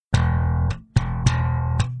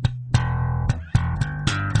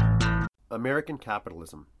American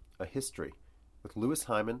Capitalism, A History, with Louis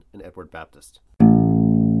Hyman and Edward Baptist.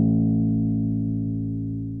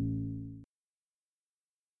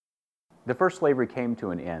 The first slavery came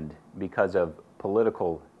to an end because of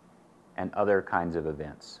political and other kinds of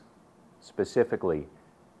events, specifically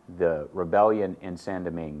the rebellion in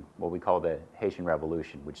Saint-Domingue, what we call the Haitian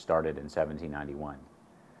Revolution, which started in 1791.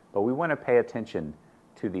 But we want to pay attention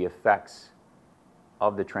to the effects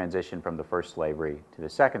of the transition from the first slavery to the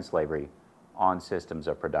second slavery on systems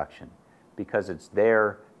of production, because it's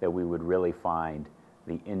there that we would really find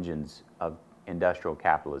the engines of industrial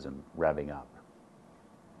capitalism revving up.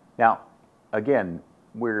 Now, again,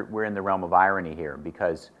 we're in the realm of irony here,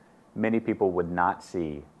 because many people would not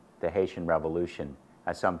see the Haitian Revolution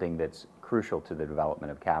as something that's crucial to the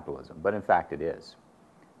development of capitalism, but in fact it is.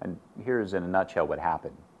 And here's in a nutshell what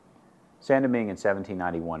happened. Saint-Domingue in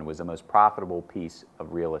 1791 was the most profitable piece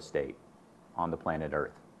of real estate on the planet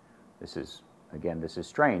Earth. This is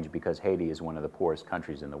strange because Haiti is one of the poorest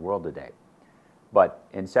countries in the world today. But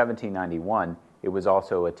in 1791, it was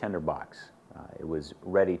also a tinderbox. It was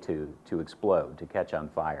ready to explode, to catch on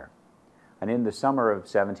fire. And in the summer of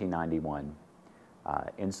 1791,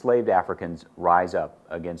 enslaved Africans rise up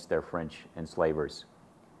against their French enslavers,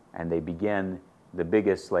 and they begin the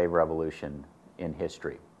biggest slave revolution in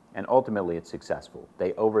history. And ultimately, it's successful.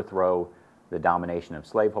 They overthrow the domination of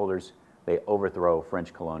slaveholders. They overthrow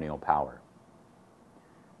French colonial power.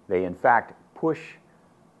 They, in fact, push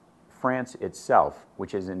France itself,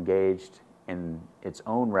 which is engaged in its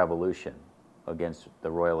own revolution against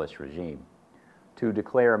the royalist regime, to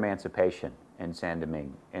declare emancipation in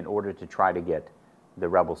Saint-Domingue in order to try to get the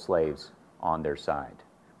rebel slaves on their side.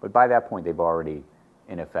 But by that point, they've already,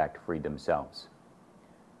 in effect, freed themselves.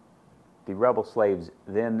 The rebel slaves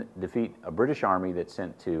then defeat a British army that's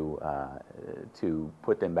sent to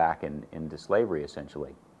put them back into slavery,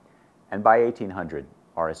 essentially. And by 1800,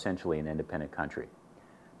 are essentially an independent country.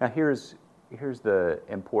 Now here's the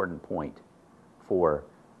important point for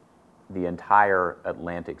the entire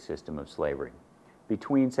Atlantic system of slavery.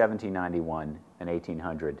 Between 1791 and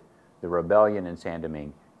 1800, the rebellion in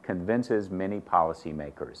Saint-Domingue convinces many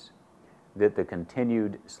policymakers that the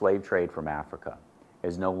continued slave trade from Africa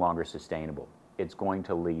is no longer sustainable. It's going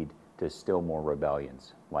to lead to still more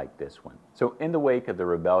rebellions like this one. So in the wake of the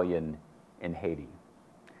rebellion in Haiti,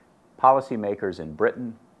 policymakers in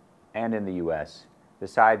Britain and in the U.S.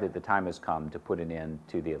 decide that the time has come to put an end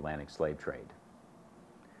to the Atlantic slave trade.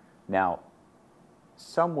 Now,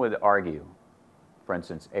 some would argue, for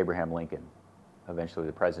instance, Abraham Lincoln, eventually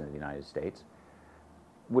the President of the United States,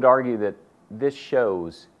 would argue that this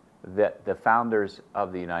shows that the founders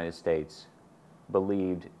of the United States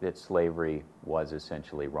believed that slavery was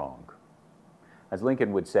essentially wrong. As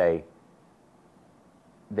Lincoln would say,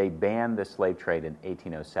 they banned the slave trade in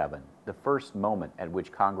 1807, the first moment at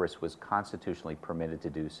which Congress was constitutionally permitted to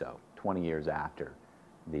do so, 20 years after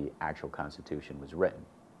the actual Constitution was written.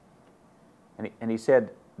 And he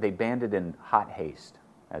said they banned it in hot haste,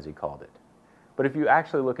 as he called it. But if you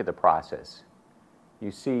actually look at the process,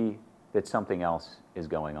 you see that something else is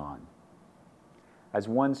going on. As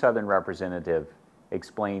one Southern representative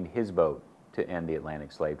explained his vote to end the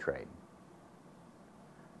Atlantic slave trade,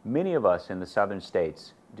 many of us in the southern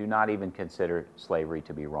states do not even consider slavery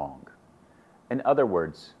to be wrong. In other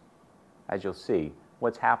words, as you'll see,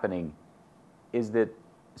 what's happening is that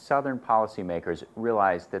Southern policymakers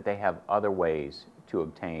realize that they have other ways to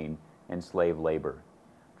obtain enslaved labor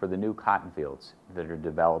for the new cotton fields that are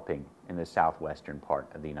developing in the southwestern part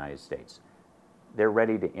of the United States. They're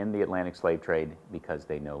ready to end the Atlantic slave trade because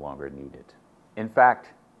they no longer need it. In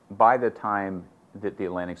fact, by the time that the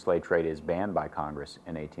Atlantic slave trade is banned by Congress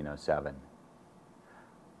in 1807,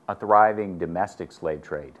 a thriving domestic slave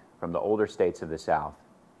trade from the older states of the South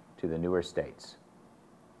to the newer states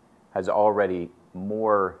has already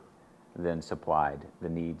more than supplied the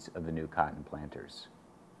needs of the new cotton planters.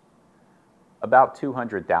 About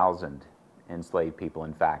 200,000 enslaved people,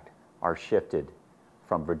 in fact, are shifted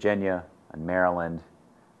from Virginia and Maryland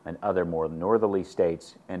and other more northerly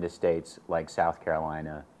states into states like South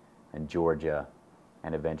Carolina and Georgia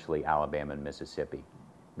and eventually Alabama and Mississippi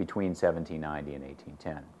between 1790 and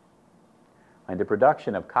 1810. And the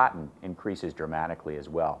production of cotton increases dramatically as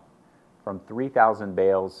well, from 3,000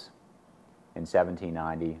 bales in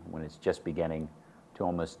 1790, when it's just beginning, to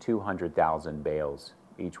almost 200,000 bales,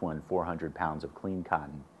 each one 400 pounds of clean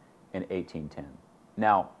cotton, in 1810.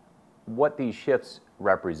 Now, what these shifts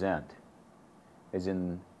represent is,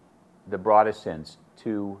 in the broadest sense,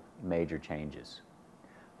 two major changes.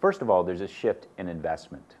 First of all, there's a shift in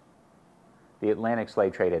investment. The Atlantic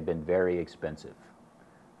slave trade had been very expensive.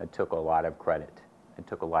 It took a lot of credit. It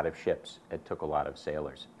took a lot of ships, it took a lot of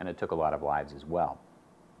sailors, and it took a lot of lives as well.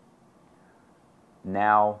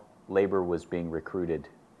 Now, labor was being recruited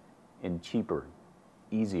in cheaper,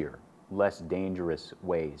 easier, less dangerous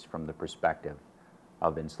ways from the perspective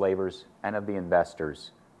of enslavers and of the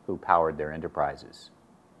investors who powered their enterprises.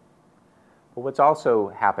 But what's also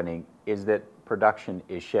happening is that production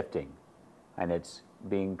is shifting, and it's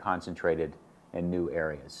being concentrated in new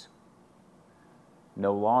areas.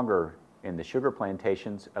 No longer in the sugar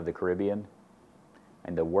plantations of the Caribbean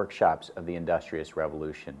and the workshops of the Industrious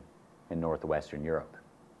Revolution in northwestern Europe.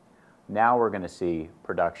 Now we're going to see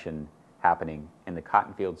production happening in the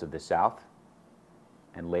cotton fields of the South,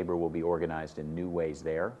 and labor will be organized in new ways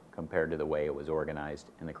there compared to the way it was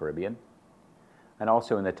organized in the Caribbean, and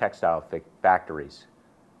also in the textile factories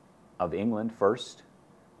of England first,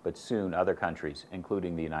 but soon other countries,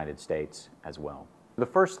 including the United States as well. The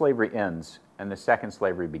first slavery ends and the second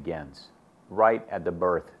slavery begins right at the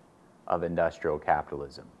birth of industrial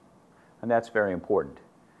capitalism. And that's very important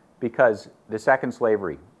because the second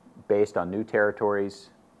slavery, based on new territories,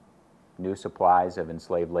 new supplies of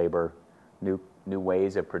enslaved labor, new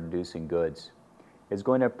ways of producing goods, is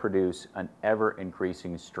going to produce an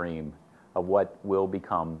ever-increasing stream of what will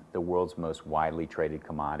become the world's most widely traded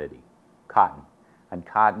commodity, cotton. And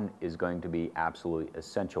cotton is going to be absolutely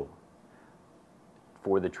essential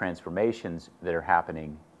for the transformations that are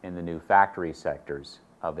happening in the new factory sectors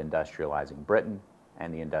of industrializing Britain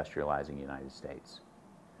and the industrializing United States.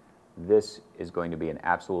 This is going to be an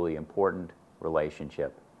absolutely important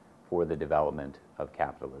relationship for the development of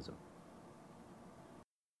capitalism.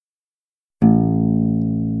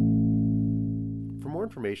 For more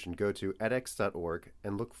information, go to edX.org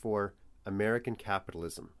and look for American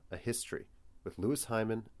Capitalism, A History with Louis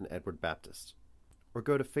Hyman and Edward Baptist, or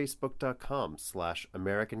go to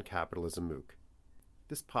facebook.com/American Capitalism MOOC.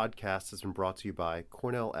 This podcast has been brought to you by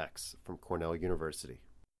Cornell X from Cornell University.